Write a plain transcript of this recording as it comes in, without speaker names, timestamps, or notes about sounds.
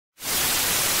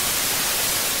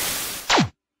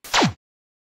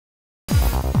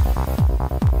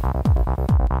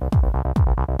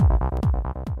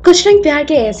कुछ रंग प्यार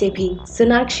के ऐसे भी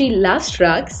Sonakshi love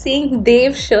struck seeing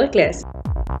Dave shirtless.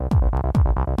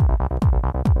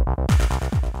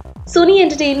 Sony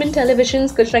Entertainment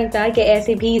Television's Kuch Pyar Ke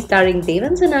Aise Bhi starring Dev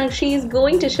and Sonakshi is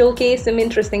going to showcase some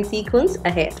interesting sequence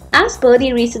ahead. As per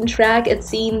the recent track, it's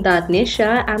seen that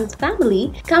Nisha and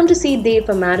family come to see Dev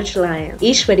for marital iron.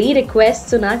 Ishwari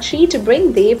requests Sonakshi to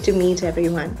bring Dev to meet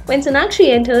everyone. When Sonakshi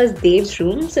enters Dev's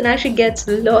room, Sonakshi gets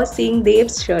lost seeing Dev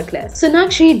shirtless.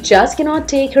 Sonakshi just cannot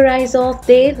take her eyes off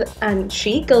Dev and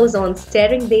she goes on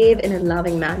staring Dev in a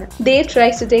loving manner. Dev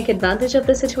tries to take advantage of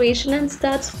the situation and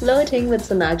starts flirting with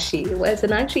Sonakshi, while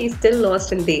Sonakshi is still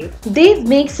lost in Dev. Dev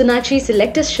makes Sonakshi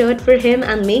select a shirt for him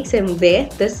and makes him wear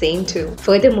the same too.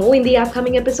 Furthermore, in the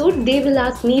upcoming episode, Dev will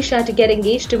ask Nisha to get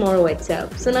engaged tomorrow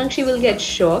itself. Sonakshi will get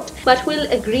shocked but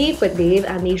will agree for Dev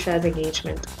and Nisha's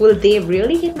engagement. Will Dev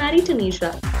really get married to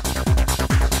Nisha?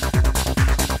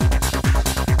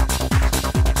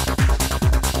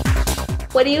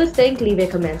 What do you think? Leave your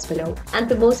comments below. And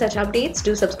for more such updates,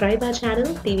 do subscribe our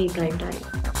channel TV Prime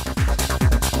Time.